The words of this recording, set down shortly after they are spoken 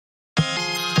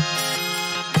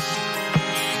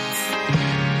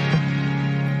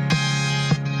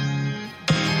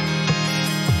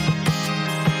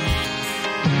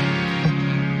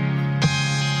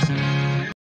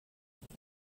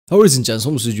Ladies and gents,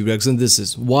 and this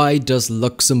is Why Does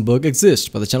Luxembourg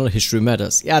Exist by the channel History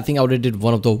Matters. Yeah, I think I already did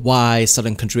one of the Why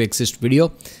Certain Country Exist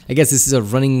video. I guess this is a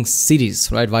running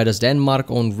series, right? Why does Denmark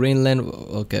own Greenland?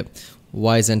 Okay.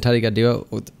 Why is Antarctica there?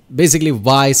 Basically,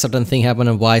 why certain thing happen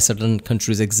and why certain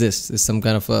countries exist is some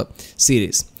kind of a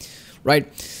series, right?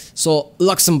 So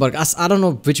Luxembourg, I don't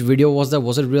know which video was that.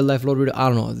 Was it real life load video? I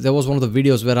don't know. There was one of the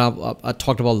videos where I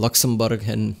talked about Luxembourg,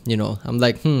 and you know, I'm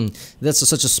like, that's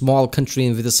such a small country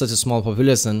with such a small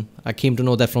population. I came to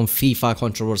know that from FIFA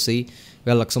controversy,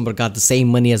 where Luxembourg got the same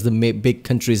money as the big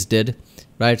countries did,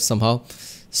 right? Somehow.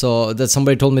 So that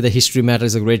somebody told me the History Matter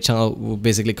is a great channel who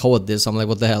basically covered this. I'm like,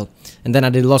 what the hell? And then I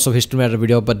did lots of History Matter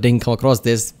video, but didn't come across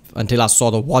this until I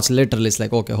saw the watch later list.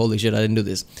 Like, okay, holy shit, I didn't do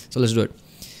this. So let's do it.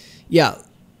 Yeah.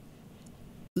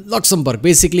 Luxembourg,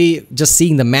 basically just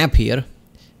seeing the map here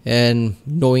and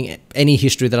knowing any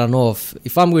history that I know of.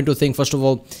 If I'm going to think, first of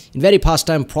all, in very past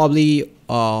time, probably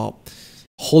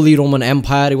Holy Roman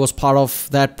Empire, it was part of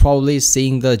that, probably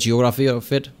seeing the geography of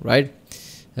it, right?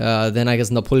 Then I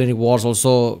guess Napoleonic Wars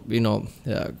also, you know,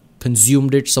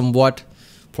 consumed it somewhat.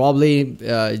 Probably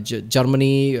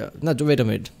Germany, wait a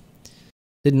minute.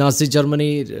 Did Nazi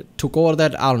Germany took over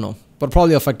that? I don't know, but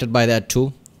probably affected by that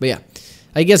too. But yeah.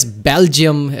 I guess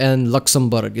Belgium and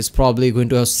Luxembourg is probably going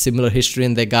to have similar history,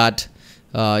 and they got,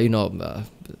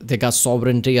 they got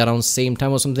sovereignty around same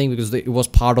time or something, because it was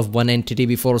part of one entity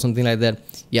before or something like that.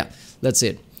 Yeah, that's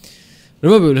it.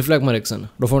 Remember, reflect my Rickson.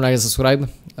 Don't forget to subscribe.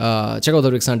 Check out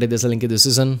the Rickson. There's a link in the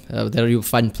description. There you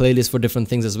find playlists for different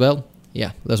things as well.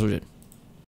 Yeah, let's watch it.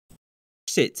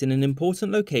 Sits in an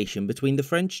important location between the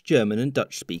French, German, and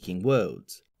Dutch-speaking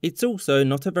worlds. It's also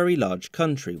not a very large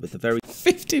country with a very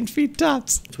 15 feet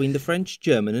tops between the French,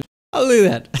 German, and oh,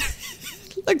 look at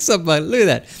that. Luxembourg, look at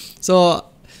that. So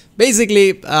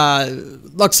basically,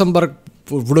 Luxembourg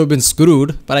would have been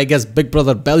screwed, but I guess Big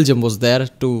Brother Belgium was there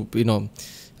to, you know,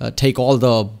 take all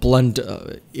the blunt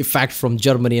effect from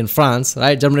Germany and France,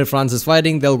 right? Germany and France is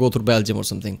fighting, they'll go through Belgium or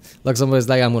something. Luxembourg is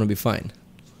like, I'm going to be fine.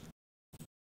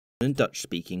 And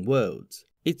Dutch-speaking worlds.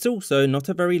 It's also not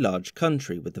a very large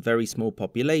country with a very small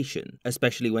population,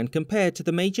 especially when compared to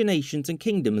the major nations and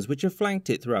kingdoms which have flanked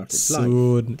it throughout its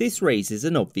life. This raises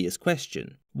an obvious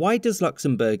question. Why does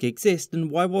Luxembourg exist, and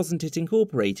why wasn't it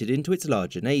incorporated into its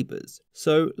larger neighbours?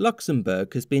 So,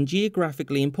 Luxembourg has been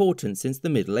geographically important since the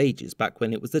Middle Ages, back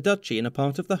when it was a duchy and a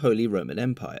part of the Holy Roman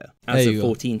Empire. As of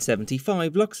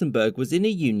 1475, Luxembourg was in a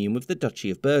union with the Duchy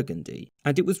of Burgundy,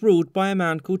 and it was ruled by a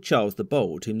man called Charles the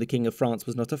Bold, whom the King of France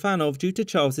was not a fan of due to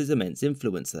Charles's immense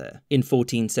influence there. In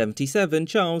 1477,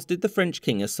 Charles did the French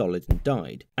king a solid and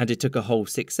died, and it took a whole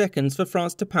 6 seconds for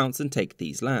France to pounce and take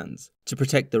these lands. To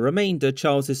protect the remainder,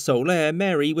 Charles's sole heir,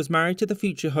 Mary, was married to the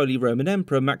future Holy Roman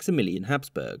Emperor Maximilian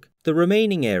Habsburg. The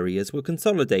remaining areas were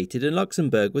consolidated, and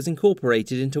Luxembourg was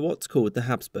incorporated into what's called the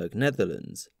Habsburg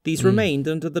Netherlands. These remained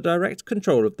under the direct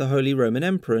control of the Holy Roman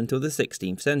Emperor until the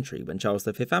 16th century, when Charles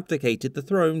V abdicated the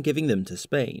throne, giving them to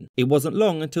Spain. It wasn't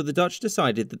long until the Dutch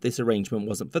decided that this arrangement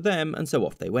wasn't for them, and so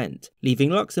off they went, leaving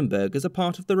Luxembourg as a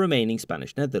part of the remaining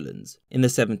Spanish Netherlands. In the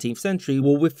 17th century,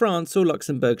 war with France saw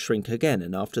Luxembourg shrink again,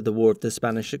 and after the War of the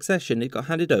Spanish Succession, it got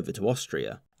handed over to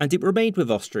Austria. And it remained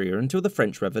with Austria until the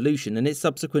French Revolution and its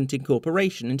subsequent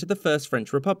incorporation into the First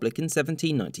French Republic in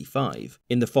 1795.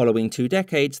 In the following 2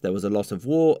 decades, there was a lot of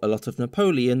war, a lot of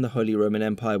Napoleon, the Holy Roman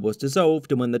Empire was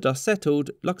dissolved, and when the dust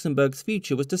settled, Luxembourg's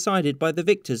future was decided by the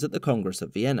victors at the Congress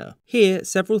of Vienna. Here,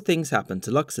 several things happened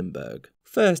to Luxembourg.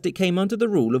 First, it came under the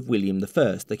rule of William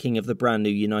I, the king of the brand new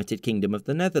United Kingdom of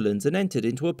the Netherlands, and entered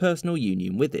into a personal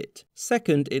union with it.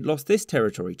 Second, it lost this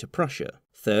territory to Prussia.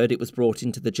 Third, it was brought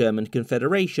into the German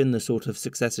Confederation, the sort of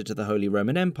successor to the Holy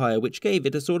Roman Empire, which gave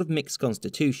it a sort of mixed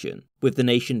constitution, with the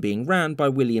nation being ran by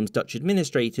William's Dutch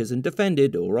administrators and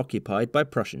defended or occupied by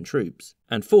Prussian troops.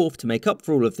 And fourth, to make up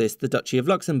for all of this, the Duchy of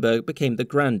Luxembourg became the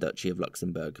Grand Duchy of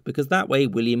Luxembourg, because that way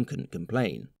William couldn't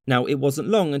complain. Now, it wasn't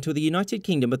long until the United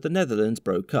Kingdom of the Netherlands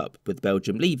broke up, with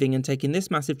Belgium leaving and taking this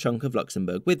massive chunk of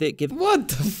Luxembourg with it. What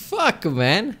the fuck,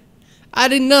 man? I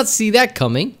did not see that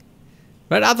coming.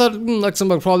 Right, I thought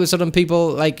Luxembourg, probably certain people,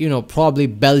 like, you know, probably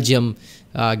Belgium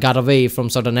got away from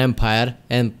certain empire,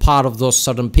 and part of those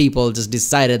certain people just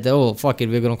decided that, oh, fuck it,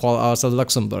 we're going to call ourselves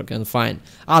Luxembourg, and fine.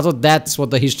 I thought that's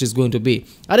what the history is going to be.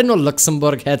 I didn't know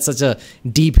Luxembourg had such a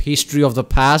deep history of the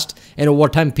past, and over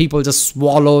time people just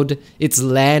swallowed its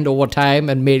land over time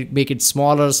and make it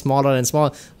smaller, smaller, and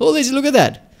smaller. Holy shit, look at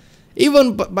that.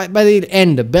 Even by the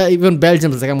end, even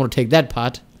Belgium was like, I'm going to take that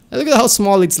part. And look at how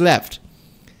small it's left.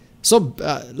 So,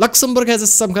 Luxembourg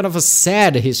has some kind of a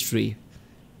sad history.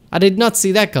 I did not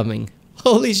see that coming.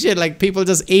 Holy shit, like people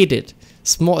just ate it.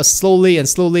 Slowly and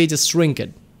slowly just shrink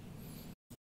it.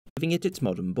 living at its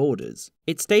modern borders.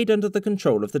 It stayed under the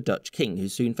control of the Dutch king, who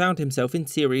soon found himself in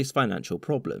serious financial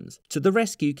problems. To the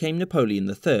rescue came Napoleon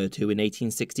III, who in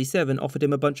 1867 offered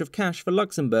him a bunch of cash for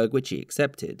Luxembourg, which he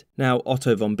accepted. Now,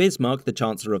 Otto von Bismarck, the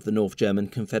Chancellor of the North German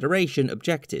Confederation,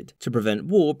 objected. To prevent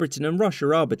war, Britain and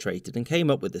Russia arbitrated and came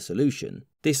up with a solution.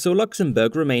 This saw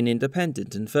Luxembourg remain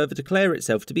independent and further declare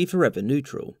itself to be forever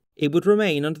neutral. It would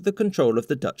remain under the control of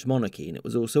the Dutch monarchy, and it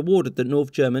was also ordered that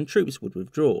North German troops would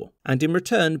withdraw. And in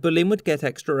return, Berlin would get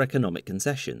extra economic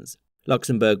concessions.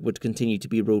 Luxembourg would continue to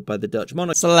be ruled by the Dutch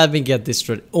monarchy. So let me get this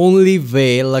straight. Only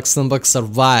way Luxembourg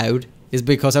survived is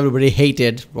because everybody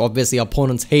hated, obviously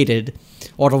opponents hated,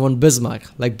 Otto von Bismarck,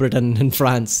 like Britain and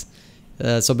France.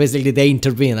 So basically they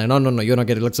intervened. Like, no, you're not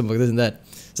getting Luxembourg, this and that.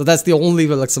 So that's the only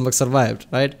way Luxembourg survived,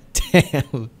 right?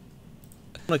 Damn.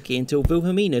 Monarchy until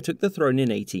Wilhelmina took the throne in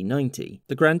 1890.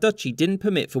 The Grand Duchy didn't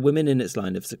permit for women in its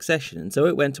line of succession, and so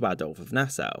it went to Adolf of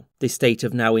Nassau. This state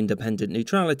of now independent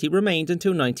neutrality remained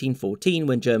until 1914,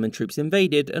 when German troops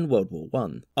invaded and World War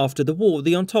I. After the war,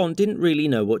 the Entente didn't really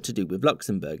know what to do with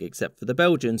Luxembourg, except for the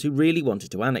Belgians, who really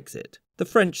wanted to annex it. The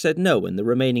French said no, and the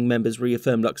remaining members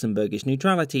reaffirmed Luxembourgish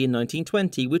neutrality in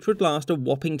 1920, which would last a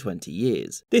whopping 20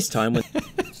 years. This time when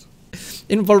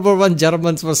in World War I,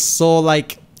 Germans were so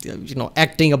like,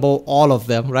 acting above all of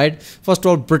them, right? First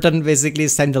of all, Britain basically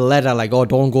sent a letter like, oh,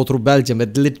 don't go through Belgium.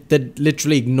 They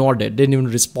literally ignored it, didn't even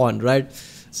respond, right?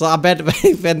 So I bet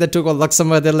when they took on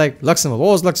Luxembourg, they're like, Luxembourg, what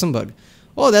was Luxembourg?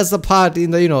 Oh, that's the part in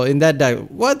the, in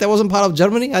that, what? That wasn't part of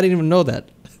Germany? I didn't even know that.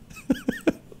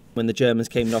 when the Germans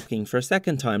came knocking for a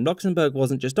second time, Luxembourg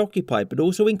wasn't just occupied but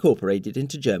also incorporated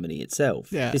into Germany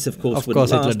itself. Yeah, this of course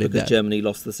wouldn't last because Germany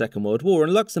lost the Second World War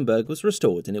and Luxembourg was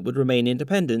restored, and it would remain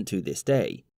independent to this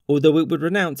day. Although it would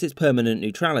renounce its permanent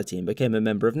neutrality and became a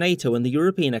member of NATO and the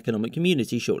European Economic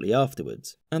Community shortly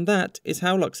afterwards. And that is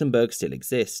how Luxembourg still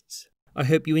exists. I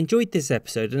hope you enjoyed this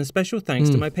episode, and a special thanks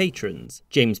to my patrons: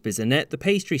 James Bizanet, The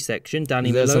Pastry Section,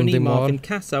 Danny Maloney, Marvin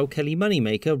Cassell, Kelly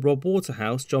Moneymaker, Rob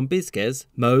Waterhouse, John Bizquez,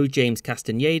 Mo, James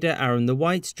Castaneda, Aaron the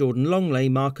Whites, Jordan Longley,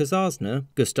 Marcus Arsner,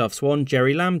 Gustav Swan,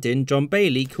 Jerry Lambdin, John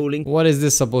Bailey, Calling... What is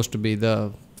this supposed to be?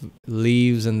 The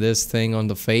leaves and this thing on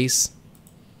the face?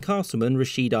 Castleman,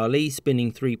 Rashid Ali,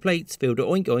 Spinning Three Plates, Fielder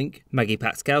Oink Oink, Maggie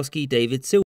Patskowski, David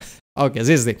Silver. Okay,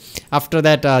 seriously. After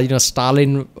that,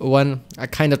 Stalin one, I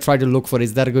kind of tried to look for,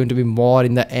 is there going to be more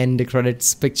in the end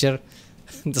credits picture?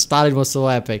 The Stalin was so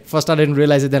epic. First I didn't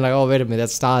realize it, then like, oh wait a minute,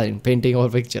 that's Stalin painting all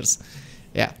pictures.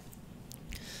 Yeah.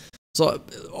 So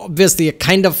obviously it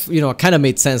kind of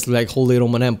made sense, like Holy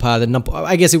Roman Empire.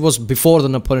 I guess it was before the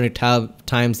Napoleonic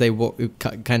times they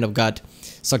kind of got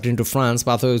sucked into France,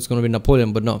 but I thought it was going to be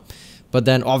Napoleon, but no. But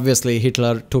then obviously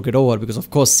Hitler took it over, because of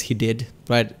course he did,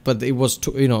 right? But it was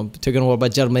taken over by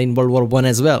Germany in World War I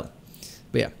as well.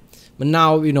 But yeah, but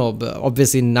now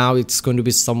obviously now it's going to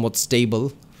be somewhat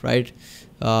stable, right?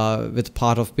 With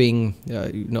part of being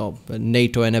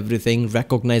NATO and everything,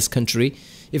 recognized country.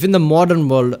 If in the modern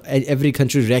world every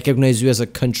country recognizes you as a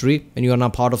country and you are now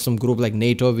part of some group like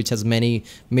NATO, which has many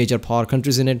major power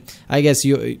countries in it, I guess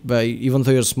even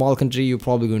though you're a small country, you're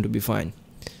probably going to be fine.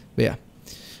 But yeah.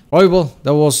 Alright, well,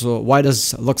 that was Why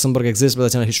Does Luxembourg Exist by the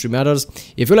channel History Matters.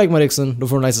 If you like my reaction, don't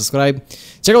forget to subscribe.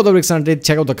 Check out the reaction,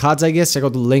 check out the cards, I guess. Check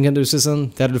out the link in the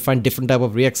description. There you'll find different type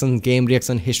of reaction, game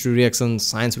reaction, history reaction,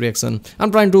 science reaction.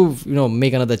 I'm trying to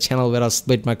make another channel where I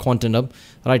split my content up.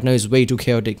 Right now it's way too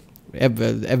chaotic.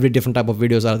 Every different type of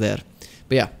videos are there.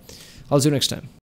 But yeah, I'll see you next time.